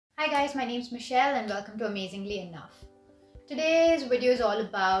guys, my name is Michelle and welcome to Amazingly Enough. Today's video is all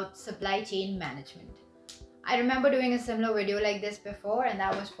about supply chain management. I remember doing a similar video like this before, and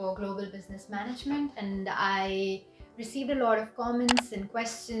that was for global business management, and I received a lot of comments and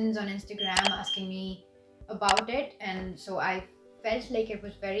questions on Instagram asking me about it, and so I felt like it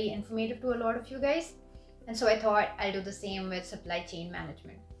was very informative to a lot of you guys, and so I thought I'll do the same with supply chain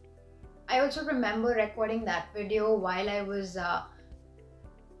management. I also remember recording that video while I was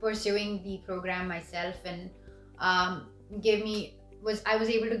pursuing the program myself, and I was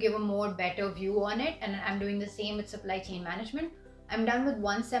able to give a more better view on it, and I'm doing the same with supply chain management. I'm done with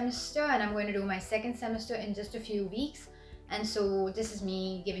one semester and I'm going to do my second semester in just a few weeks, and so this is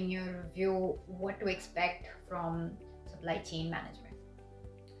me giving you a review what to expect from supply chain management.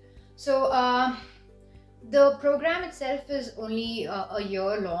 So the program itself is only a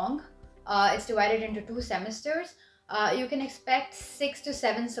year long. It's divided into 2 semesters. You can expect 6 to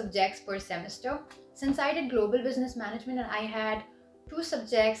 7 subjects per semester. Since I did global business management and I had 2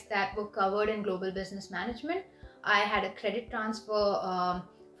 subjects that were covered in global business management, I had a credit transfer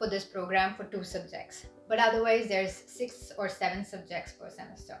for this program for 2 subjects. But otherwise, there's 6 or 7 subjects per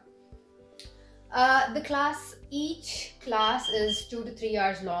semester. Each class is 2 to 3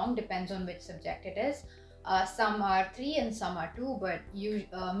 hours long, depends on which subject it is. Some are 3 and some are 2, but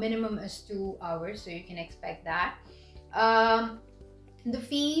minimum is 2 hours, so you can expect that. The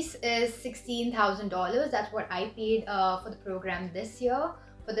fees is $16,000. That's what I paid for the program this year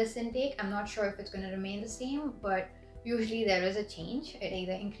for this intake. I'm not sure if it's going to remain the same, but usually there is a change. It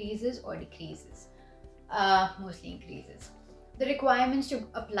either increases or decreases. Mostly increases. The requirements to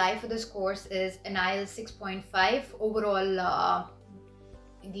apply for this course is an IELTS 6.5 overall,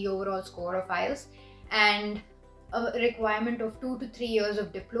 the overall score of IELTS, and a requirement of 2 to 3 years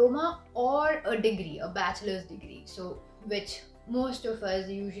of diploma or a degree, a bachelor's degree, so which most of us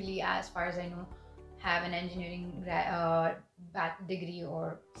usually, as far as I know, have an engineering degree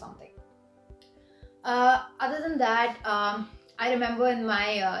or something. Other than that, I remember in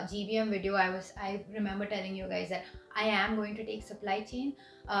my GBM video, I remember telling you guys that I am going to take supply chain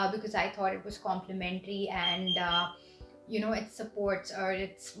because I thought it was complementary and it supports, or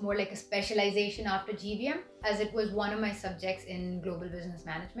it's more like a specialization after GBM, as it was one of my subjects in global business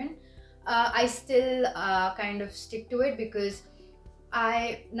management. I still kind of stick to it because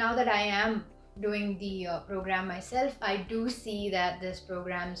now that I am doing the program myself, I do see that this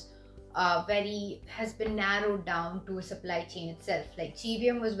program's has been narrowed down to supply chain itself. Like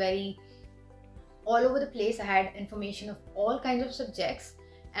GBM was very all over the place. I had information of all kinds of subjects,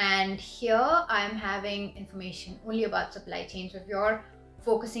 and here I'm having information only about supply chain. So if you're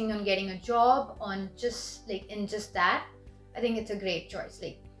focusing on getting a job on just that, I think it's a great choice.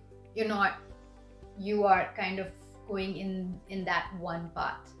 Like you are kind of going in that one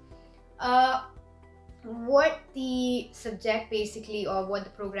path. What the subject basically, or what the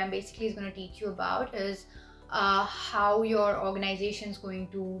program basically is going to teach you about is how your organization is going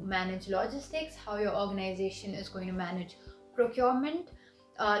to manage logistics, how your organization is going to manage procurement.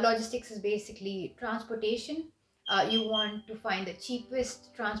 Logistics is basically transportation. You want to find the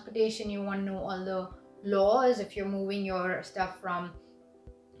cheapest transportation. You want to know all the laws if you're moving your stuff from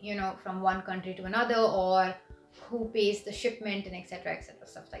one country to another, or who pays the shipment, and etc.,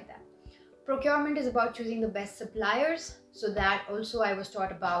 stuff like that. Procurement is about choosing the best suppliers, so that also I was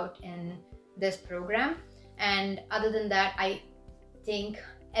taught about in this program. And other than that, I think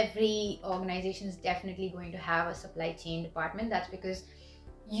every organization is definitely going to have a supply chain department. That's because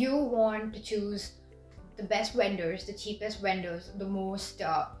you want to choose the best vendors, the cheapest vendors, the most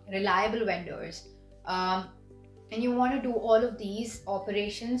reliable vendors, and you want to do all of these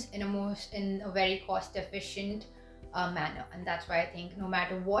operations in a very cost efficient manner. And that's why I think no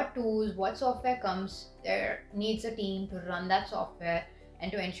matter what tools, what software comes, there needs a team to run that software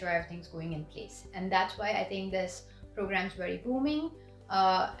and to ensure everything's going in place. And that's why I think this program is very booming,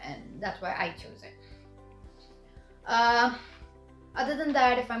 and that's why I chose it. Other than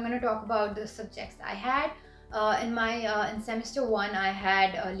that, if I'm going to talk about the subjects I had in semester 1, I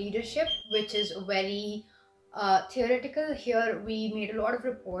had leadership, which is very theoretical. Here we made a lot of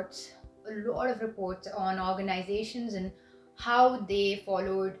reports on organizations and how they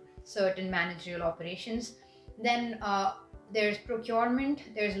followed certain managerial operations. Then there's procurement,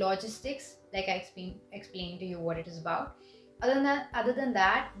 there's logistics, like I explained to you what it is about. Other than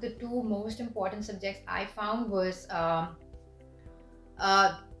that, the 2 most important subjects I found was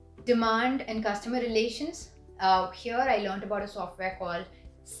demand and customer relations. Here I learned about a software called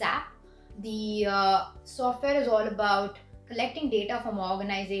SAP. The software is all about collecting data from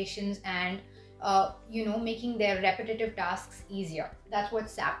organizations and making their repetitive tasks easier. That's what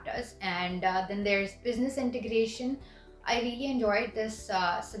SAP does. And then there's business integration. I really enjoyed this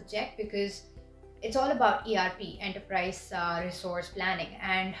subject because it's all about ERP, enterprise resource planning.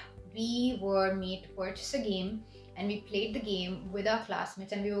 And we were made to purchase a game, and we played the game with our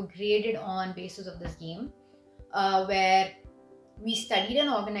classmates, and we were graded on basis of this game, where we studied an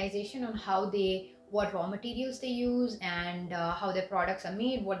organization on what raw materials they use, and how their products are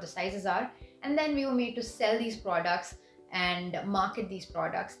made, what the sizes are. And then we were made to sell these products and market these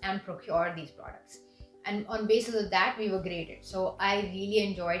products and procure these products. And on basis of that, we were graded. So I really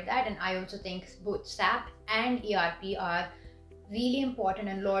enjoyed that. And I also think both SAP and ERP are really important,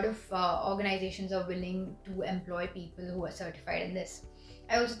 and a lot of organizations are willing to employ people who are certified in this.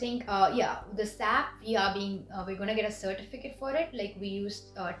 I also think, the SAP, we're going to get a certificate for it. Like, we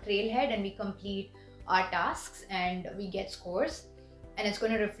use Trailhead, and we complete our tasks and we get scores, and it's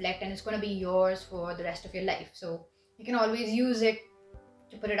going to reflect, and it's going to be yours for the rest of your life. So you can always use it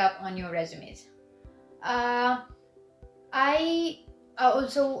to put it up on your resumes. I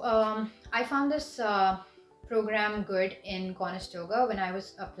found this program good in Conestoga. When I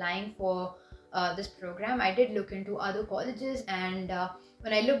was applying for this program, I did look into other colleges, and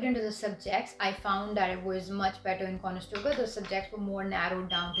when I looked into the subjects, I found that it was much better in Conestoga. The subjects were more narrowed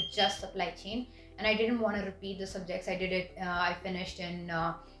down to just supply chain, and I didn't want to repeat the subjects. I finished in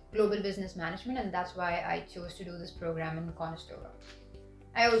global business management, and that's why I chose to do this program in Conestoga.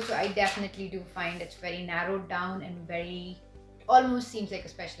 I definitely do find it's very narrowed down and almost seems like a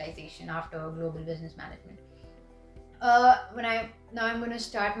specialization after global business management. I'm going to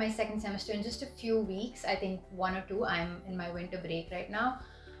start my second semester in just a few weeks. I think 1 or 2. I'm in my winter break right now,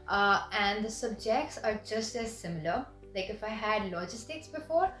 and the subjects are just as similar. Like, if I had logistics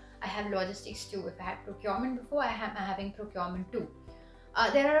before, I have logistics too. If I had procurement before, I'm having procurement too.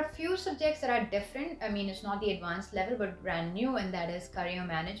 There are a few subjects that are different. I mean, it's not the advanced level, but brand new, and that is career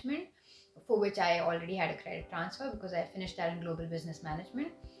management, for which I already had a credit transfer because I finished that in global business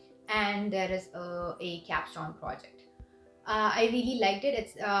management. And there is a capstone project. I really liked it.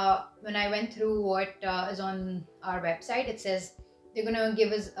 It's when I went through what is on our website, it says they're going to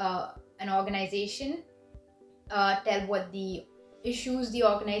give us an organization, tell what the issues the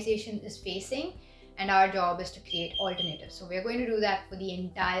organization is facing, and our job is to create alternatives. So we're going to do that for the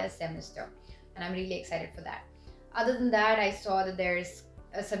entire semester, and I'm really excited for that. Other than that, I saw that there's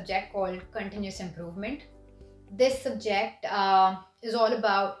a subject called continuous improvement. This subject is all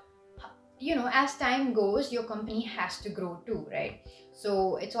about, as time goes, your company has to grow too, right?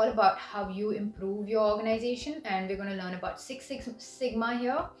 So it's all about how you improve your organization, and we're going to learn about Six Sigma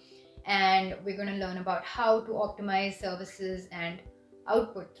here, and we're going to learn about how to optimize services and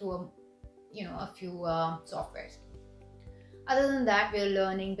output through a few softwares. Other than that, we're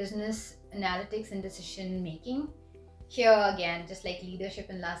learning business analytics and decision making. Here again, just like leadership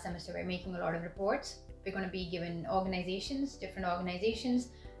in last semester, we're making a lot of reports. We're going to be given different organizations,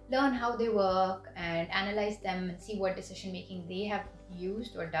 learn how they work and analyze them and see what decision making they have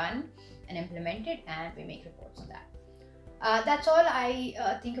used or done and implemented, and we make reports on that. That's all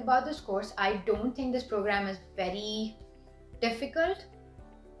I think about this course. I don't think this program is very difficult.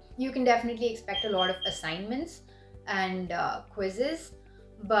 You can definitely expect a lot of assignments and quizzes,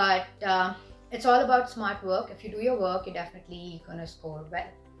 but it's all about smart work. If you do your work, you're definitely gonna score well.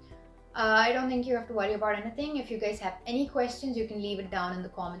 I don't think you have to worry about anything. If you guys have any questions, you can leave it down in the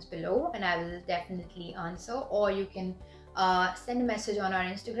comments below, and I will definitely answer, or you can send a message on our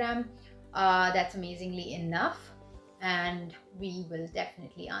Instagram. That's amazingly enough, and we will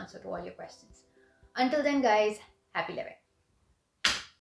definitely answer to all your questions. Until then, guys, happy living.